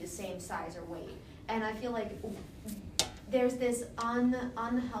not going to be the same size or weight. And I feel like there's this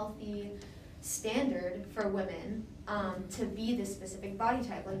unhealthy standard for women to be this specific body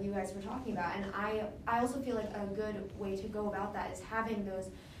type, like you guys were talking about. And I also feel like a good way to go about that is having those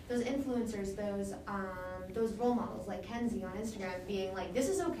influencers, those role models like Kenzie on Instagram being like, this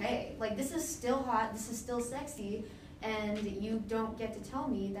is okay, like, this is still hot, this is still sexy, and you don't get to tell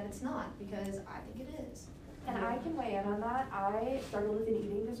me that it's not, because I think it is. And I can weigh in on that. I struggled with an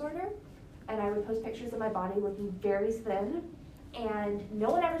eating disorder, and I would post pictures of my body looking very thin, and no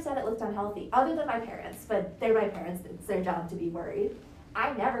one ever said it looked unhealthy, other than my parents, but they're my parents, it's their job to be worried.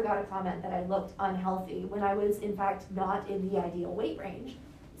 I never got a comment that I looked unhealthy when I was, in fact, not in the ideal weight range.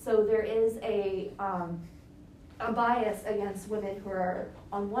 So there is a a bias against women who are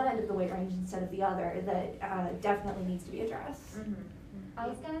on one end of the weight range instead of the other that definitely needs to be addressed. I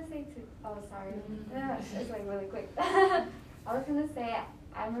was gonna say too. Oh, sorry. It's like really quick. I was gonna say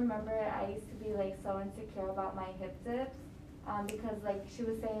I remember I used to be like so insecure about my hip dips, because like she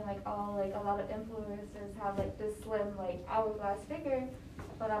was saying like, oh, like a lot of influencers have like this slim like hourglass figure,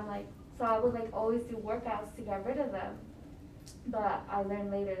 but I'm like, so I would like always do workouts to get rid of them. But I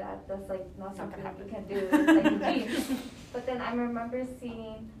learned later that that's like not something you can do. It's like jeans. But then I remember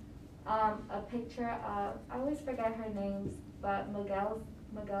seeing a picture of, I always forget her names, but Miguel's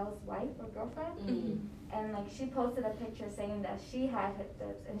wife or girlfriend, and like she posted a picture saying that she had hip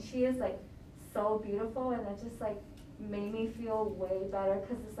dips, and she is like so beautiful, and it just like made me feel way better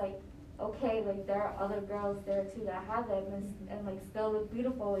because it's like, okay, like there are other girls there too that have them and like still look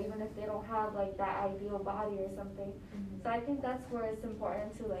beautiful even if they don't have like that ideal body or something. So I think that's where it's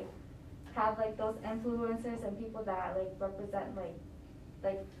important to like have like those influencers and people that like represent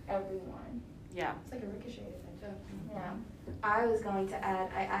like everyone. Yeah. It's like a ricochet effect. Yeah. I was going to add,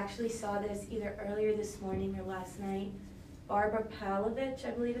 I actually saw this either earlier this morning or last night. Barbara Palovich,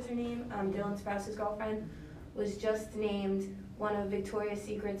 I believe is her name, Dylan Sprouse's girlfriend, was just named one of Victoria's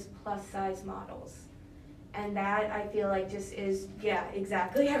Secret's plus size models. And that I feel like just is, yeah,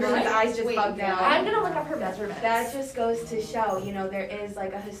 exactly. Everyone's eyes just bugged out. I'm gonna look up her measurements. That just goes to show, you know, there is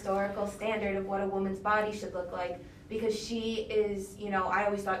like a historical standard of what a woman's body should look like, because she is, you know, I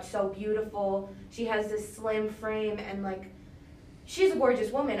always thought so beautiful. She has this slim frame and like, she's a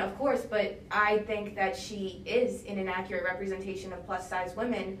gorgeous woman, of course, but I think that she is an inaccurate representation of plus size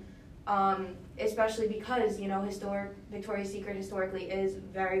women, especially because, you know, Victoria's Secret historically is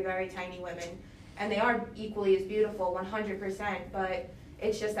very, very tiny women. And they are equally as beautiful, 100%, but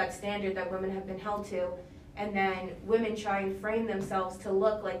it's just that standard that women have been held to. And then women try and frame themselves to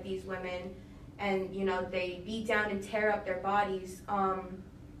look like these women, and, you know, they beat down and tear up their bodies.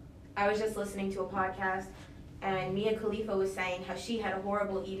 I was just listening to a podcast, and Mia Khalifa was saying how she had a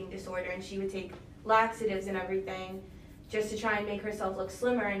horrible eating disorder, and she would take laxatives and everything just to try and make herself look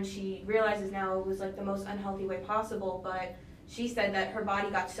slimmer, and she realizes now it was like the most unhealthy way possible, but she said that her body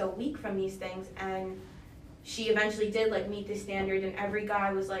got so weak from these things, and she eventually did like meet the standard, and every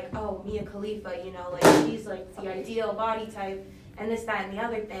guy was like, oh, Mia Khalifa, you know, like she's like the ideal body type, and this, that, and the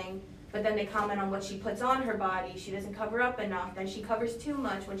other thing. But then they comment on what she puts on her body. She doesn't cover up enough. Then she covers too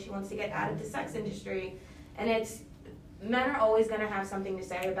much when she wants to get out of the sex industry. And it's, men are always going to have something to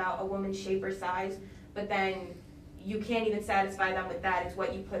say about a woman's shape or size, but then you can't even satisfy them with that. It's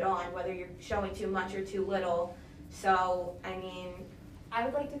what you put on, whether you're showing too much or too little. So, I mean, I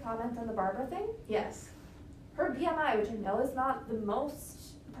would like to comment on the Barbara thing. yes. Her BMI, which I know is not the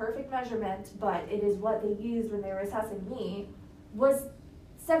most perfect measurement, but it is what they used when they were assessing me, was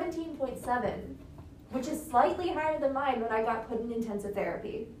 17.7, which is slightly higher than mine when I got put in intensive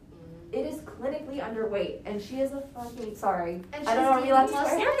therapy. It is clinically underweight, and she is a fucking, sorry, And I don't know, are we allowed to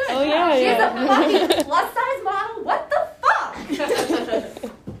swear? Oh yeah, She's yeah. a fucking plus size model, what the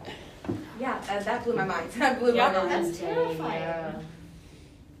fuck? Yeah, that blew my mind. That blew Yeah, my mind. That's terrifying. Yeah.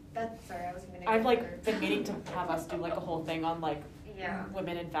 Sorry, I was gonna. I've like been meaning to have us do like a whole thing on like Yeah.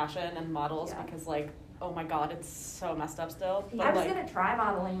 women in fashion and models Yeah. because like, oh my god, it's so messed up still. But I was like, gonna try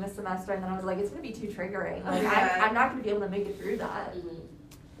modeling this semester, and then I was like, it's gonna be too triggering. Like, Yeah. I'm not gonna be able to make it through that.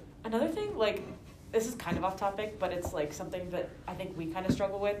 another thing, like, this is kind of off topic, but it's like something that I think we kind of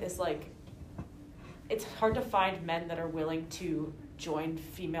struggle with is like, it's hard to find men that are willing to join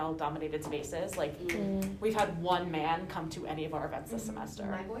female-dominated spaces. Like, we've had one man come to any of our events this semester.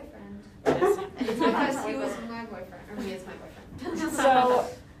 My boyfriend. It's- It's because he was my boyfriend, or he is my boyfriend. So,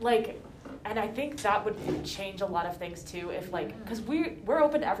 like, and I think that would change a lot of things too if like, because we're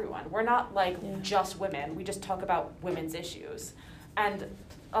open to everyone. We're not like just women. We just talk about women's issues. And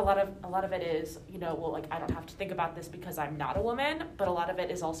a lot of it is, you know, well, like, I don't have to think about this because I'm not a woman, but a lot of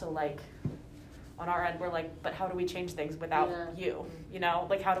it is also like, on our end, we're like, but how do we change things without you? You know,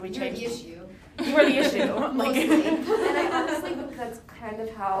 like, how do we change? You're the issue. You are the issue. Like, And I honestly think that's kind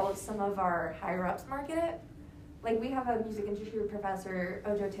of how some of our higher ups market it. Like, we have a music industry professor,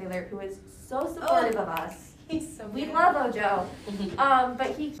 Ojo Taylor, who is so supportive of us. He's so We good. love Ojo.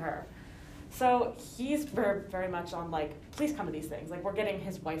 But he her. So he's very, very much on like, please come to these things. Like, we're getting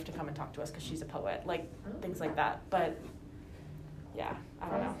his wife to come and talk to us because she's a poet, like things like that. But yeah, I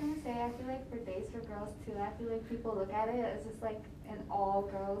don't I know. was gonna say, I feel like for Days for Girls too, I feel like people look at it as just like an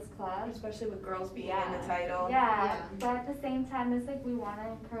all-girls club. Especially with girls being in Yeah. the title. Yeah, but at the same time, it's like we want to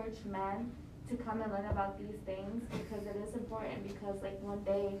encourage men to come and learn about these things because it is important because like one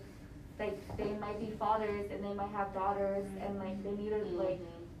day, like they might be fathers and they might have daughters and like they need to like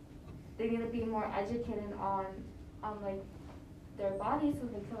they need to be more educated on like their bodies so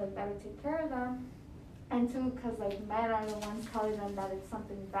they can like better take care of them. And two, because like men are the ones telling them that it's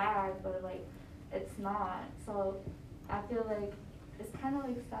something bad, but like it's not. So I feel like it's kind of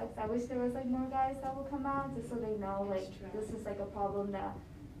like sucks. I wish there was like more guys that will come out just so they know like this is like a problem that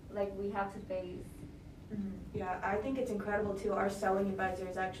like we have to face. Mm-hmm. Yeah, I think it's incredible too. Our sewing advisor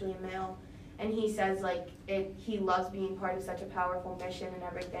is actually a male, and he says like he loves being part of such a powerful mission and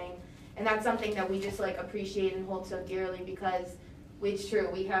everything. And that's something that we just like appreciate and hold so dearly because it's true.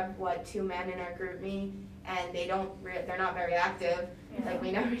 We have 2 men in our group me, and they're not very active. Yeah. Like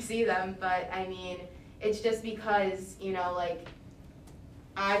we never see them, but I mean, it's just because, you know, like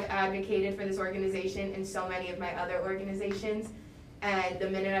I've advocated for this organization and so many of my other organizations, and the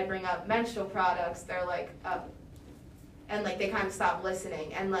minute I bring up menstrual products, they're like, oh, and like they kind of stop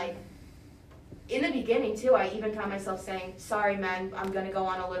listening. And like in the beginning too, I even found myself saying, sorry men, I'm gonna go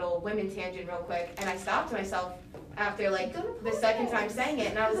on a little women tangent real quick, and I stopped myself after like the second time saying it,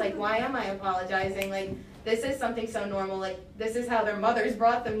 and I was like, why am I apologizing? Like, this is something so normal. Like, this is how their mothers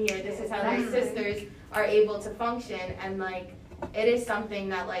brought them here. This is how their sisters are able to function, and like it is something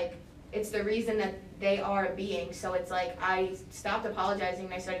that like it's the reason that they are a being. So it's like I stopped apologizing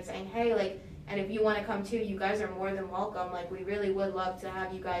and I started saying, hey, like, and if you want to come too, you guys are more than welcome. Like, we really would love to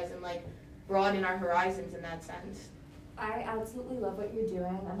have you guys and like broaden our horizons in that sense. I absolutely love what you're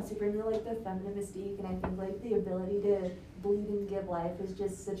doing. I'm super into like the feminine mystique, and I think like the ability to bleed and give life is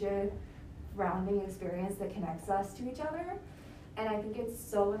just such a grounding experience that connects us to each other. And I think it's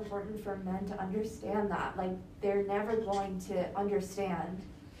so important for men to understand that. Like, they're never going to understand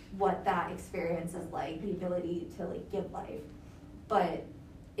what that experience is like, the ability to like give life. But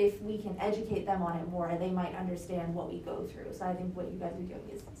if we can educate them on it more, they might understand what we go through. So I think what you guys are doing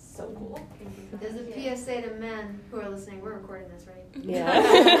is so cool. There's a PSA to men who are listening. We're recording this, right?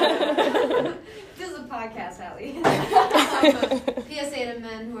 Yeah. This is a podcast, Hallie. PSA to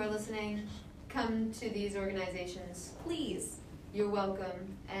men who are listening, come to these organizations, please. You're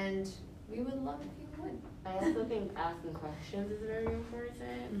welcome, and we would love if you would. I also think asking questions is very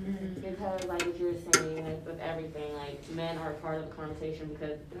important because, like what you were saying, like with everything, like men are part of the conversation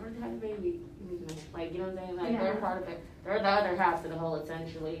because in order to have a baby, like, you know what I'm saying, like they're part of it. They're the other half of the whole,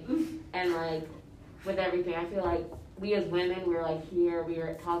 essentially. And like with everything, I feel like we as women, we're like here, we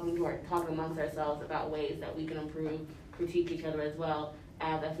are talking amongst ourselves about ways that we can improve, critique each other as well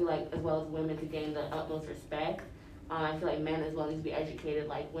as I feel like as well as women to gain the utmost respect. I feel like men as well need to be educated,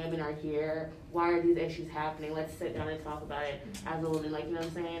 like women are here, why are these issues happening, let's sit down and talk about it as a woman, like, you know what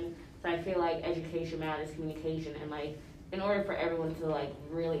I'm saying? So I feel like education matters, communication, and like, in order for everyone to like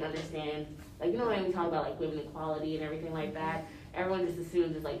really understand, like, you know when we talk about like women equality and everything like that, everyone just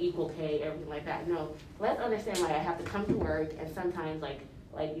assumes it's like equal pay, everything like that. No, let's understand like I have to come to work, and sometimes like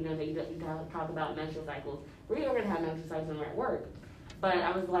you know, you talk about menstrual cycles, we're gonna have menstrual cycles when we're at work. But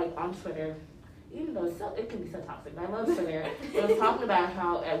I was like on Twitter, even though it can be so toxic, but I love Twitter. It was talking about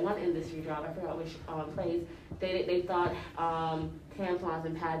how at one industry job, I forgot which place, they thought tampons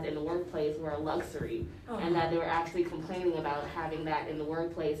and pads in the workplace were a luxury, and that they were actually complaining about having that in the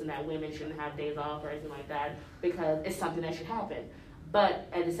workplace and that women shouldn't have days off or anything like that because it's something that should happen. But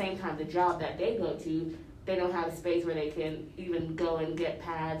at the same time, the job that they go to, they don't have a space where they can even go and get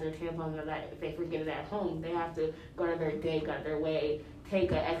pads or tampons or that if they forget it at home. They have to go to their day, go their way,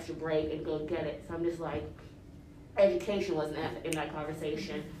 take an extra break and go get it. So I'm just like, education wasn't in that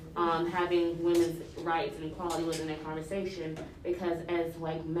conversation. Having women's rights and equality was in that conversation because as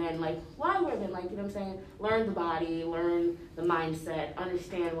like men, like why women, like, you know what I'm saying, learn the body, learn the mindset,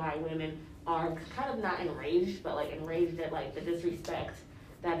 understand why women are kind of not enraged, but like enraged at like the disrespect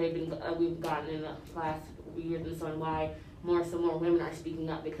that we've gotten in the last years, and so on why more women are speaking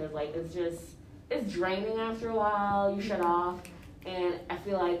up because like it's draining after a while. You shut off. And I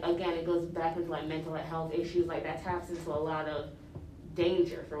feel like, again, it goes back into like mental health issues, like that taps into a lot of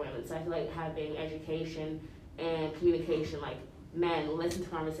danger for women. So I feel like having education and communication, like men, listen to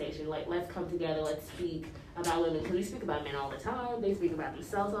conversation, like let's come together, let's speak about women, because we speak about men all the time, they speak about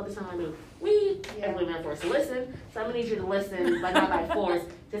themselves all the time, and we as women are forced to listen. So I'm gonna need you to listen, but not by force,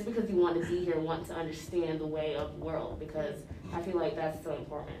 just because you want to be here, want to understand the way of the world, because I feel like that's so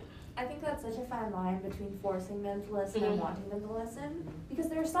important. I think that's such a fine line between forcing them to listen and wanting them to listen, because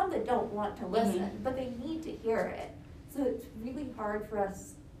there are some that don't want to listen, but they need to hear it. So it's really hard for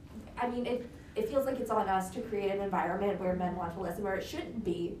us. I mean, it feels like it's on us to create an environment where men want to listen, where it shouldn't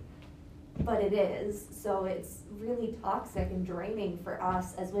be, but it is. So it's really toxic and draining for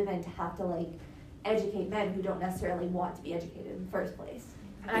us as women to have to like educate men who don't necessarily want to be educated in the first place.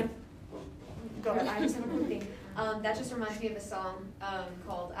 I just have a quick thing. That just reminds me of a song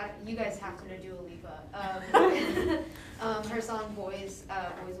called, you guys have to know Dua Lipa. Her song Boys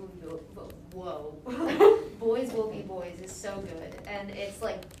Will Be Boys is so good. And it's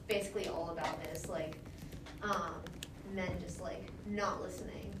like basically all about this, like men just like not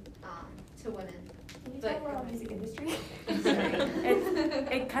listening to women. Can you talk about music industry?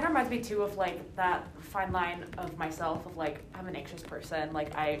 It kind of reminds me too of like that fine line of myself of like I'm an anxious person,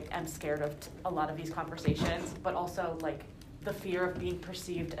 like I am scared of a lot of these conversations, but also like the fear of being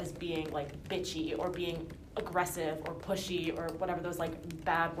perceived as being like bitchy or being aggressive or pushy or whatever those like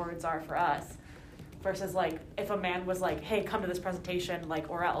bad words are for us, versus like if a man was like, hey, come to this presentation, like,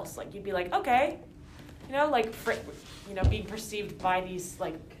 or else, like you'd be like, okay, you know, like being perceived by these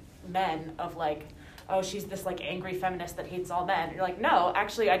like men of like, oh, she's this like angry feminist that hates all men. And you're like, no,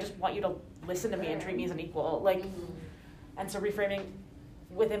 actually, I just want you to listen to me and treat me as an equal. Like, and so reframing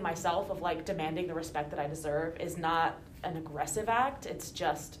within myself of like demanding the respect that I deserve is not an aggressive act. It's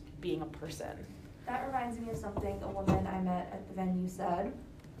just being a person. That reminds me of something a woman I met at the venue said,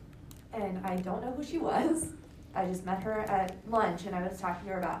 and I don't know who she was. I just met her at lunch, and I was talking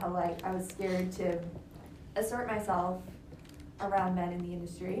to her about how like I was scared to assert myself around men in the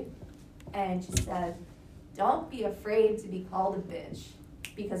industry. And she said, don't be afraid to be called a bitch,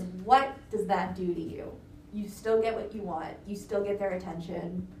 because what does that do to you? You still get what you want, you still get their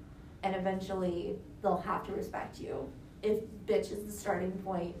attention, and eventually they'll have to respect you. If bitch is the starting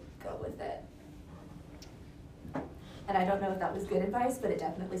point, go with it. And I don't know if that was good advice, but it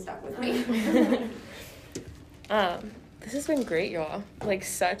definitely stuck with me. This has been great, y'all. Like,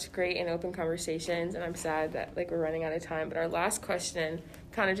 such great and open conversations, and I'm sad that, like, we're running out of time. But our last question,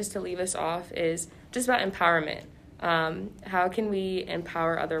 kind of just to leave us off, is just about empowerment. How can we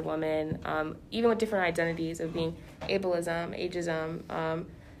empower other women, even with different identities of being ableism, ageism,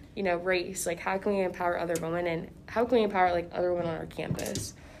 race? Like, how can we empower other women, and how can we empower, like, other women on our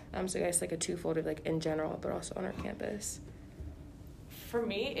campus? So I guess, like, a twofold of, like, in general, but also on our campus. For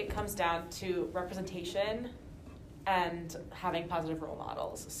me, it comes down to representation and having positive role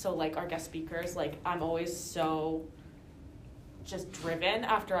models. So like our guest speakers, like I'm always so just driven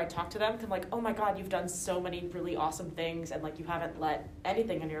after I talk to them. I'm like, oh my God, you've done so many really awesome things, and like you haven't let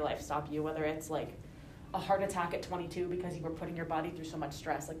anything in your life stop you, whether it's like a heart attack at 22 because you were putting your body through so much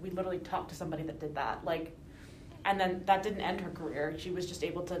stress. Like we literally talked to somebody that did that. Like, and then that didn't end her career. She was just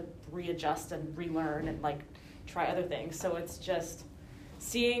able to readjust and relearn and like try other things. So it's just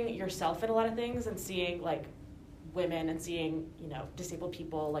seeing yourself in a lot of things and seeing like women and seeing, disabled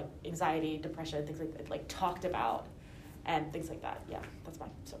people, like anxiety, depression, things like that, like talked about and things like that. Yeah, that's my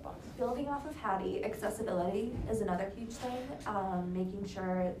soapbox. Building off of Hattie, accessibility is another huge thing. Making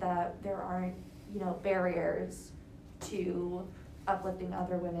sure that there aren't, barriers to uplifting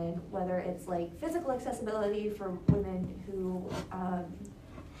other women, whether it's like physical accessibility for women who,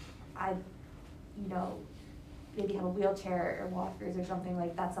 maybe have a wheelchair or walkers or something,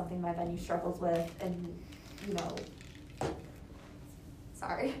 like that's something my venue struggles with, and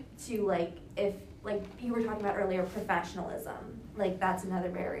to like, if like you were talking about earlier, professionalism, like that's another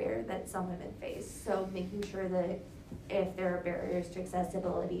barrier that some women face. So making sure that if there are barriers to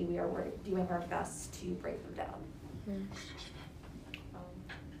accessibility, we are doing our best to break them down.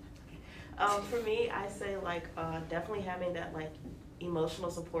 For me, I say like definitely having that like emotional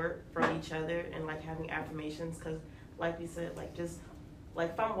support from each other and like having affirmations, because like we said, like just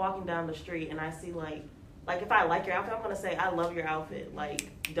like if I'm walking down the street and I see like if I like your outfit, I'm gonna say I love your outfit. Like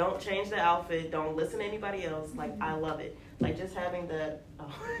don't change the outfit, don't listen to anybody else. Like I love it. Like just having that,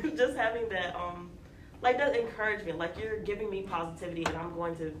 like that encouragement. Like you're giving me positivity, and I'm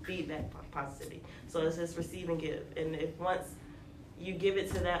going to feed that positivity. So it's just receive and give. And if once you give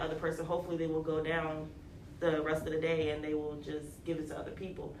it to that other person, hopefully they will go down the rest of the day and they will just give it to other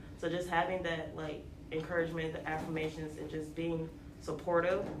people. So just having that like encouragement, the affirmations, and just being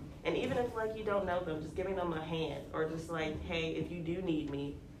supportive. And even if like you don't know them, just giving them a hand, or just like, hey, if you do need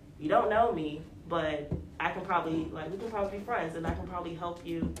me, you don't know me, but I can probably we can probably be friends, and I can probably help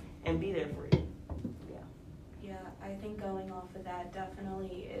you and be there for you. Yeah, I think going off of that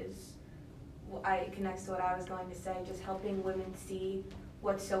definitely is, it connects to what I was going to say, just helping women see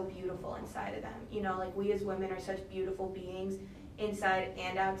what's so beautiful inside of them. Like we as women are such beautiful beings inside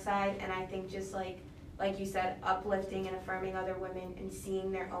and outside, and I think just like you said, uplifting and affirming other women and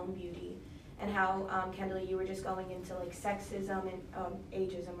seeing their own beauty, and how, Kendall, you were just going into like sexism and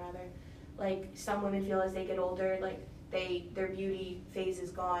ageism rather. Like some women feel as they get older, like their beauty phase is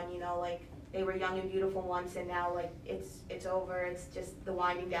gone, like they were young and beautiful once, and now like it's over, it's just the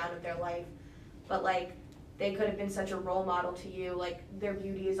winding down of their life. But like they could have been such a role model to you. Like, their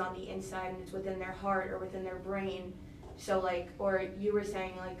beauty is on the inside and it's within their heart or within their brain. So, like, or you were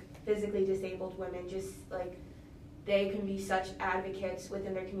saying, like, physically disabled women, just, like, they can be such advocates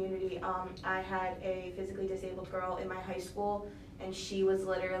within their community. I had a physically disabled girl in my high school, and she was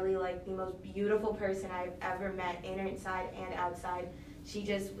literally, like, the most beautiful person I've ever met, inside and outside. She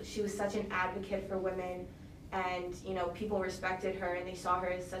was such an advocate for women, and, you know, people respected her, and they saw her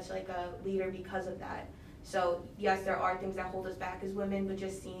as such, like, a leader because of that. So, yes, there are things that hold us back as women, but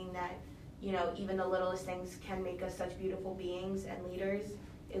just seeing that, you know, even the littlest things can make us such beautiful beings and leaders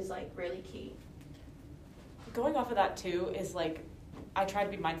is, like, really key. Going off of that, too, is, like, I try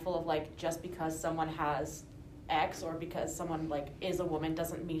to be mindful of, like, just because someone has X or because someone, like, is a woman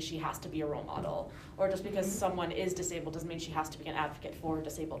doesn't mean she has to be a role model. Or just because someone is disabled doesn't mean she has to be an advocate for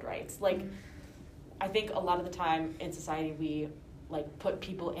disabled rights. Like, I think a lot of the time in society we, like, put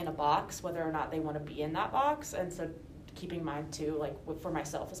people in a box, whether or not they want to be in that box. And so keeping in mind, too, like, for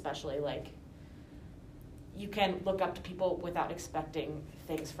myself especially, like, you can look up to people without expecting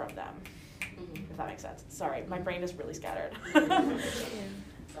things from them, if that makes sense. Sorry, my brain is really scattered.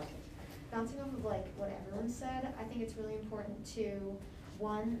 Bouncing off of, like, what everyone said, I think it's really important to,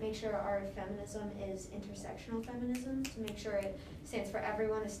 one, make sure our feminism is intersectional feminism, to make sure it stands for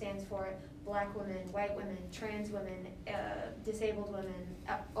everyone. It stands for Black women, white women, trans women, disabled women,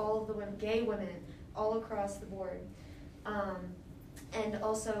 all of the women, gay women, all across the board. And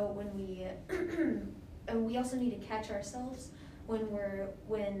also when and we also need to catch ourselves when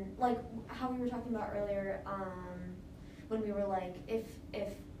like how we were talking about earlier, when we were like, if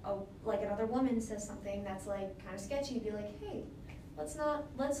like another woman says something that's like kind of sketchy, be like, hey,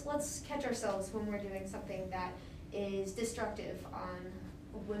 let's catch ourselves when we're doing something that is destructive on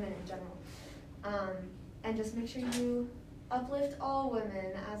women in general. And just make sure you uplift all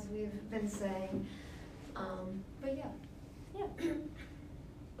women, as we've been saying. But yeah.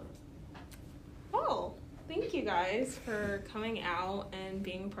 Well, thank you guys for coming out and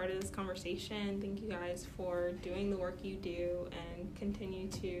being part of this conversation. Thank you guys for doing the work you do and continue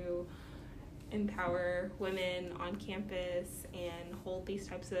to empower women on campus and hold these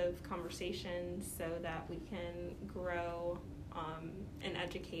types of conversations so that we can grow and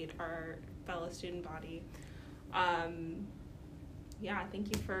educate our fellow student body. Yeah, thank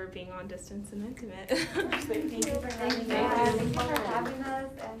you for being on Distance and Intimate. Thank you for having us. Thank you for having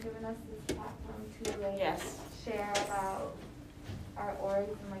us and giving us this platform to like share about our orgs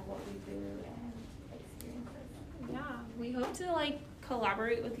and like what we do and experiences. Yeah, we hope to like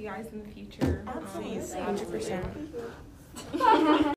collaborate with you guys in the future. Absolutely, 100%.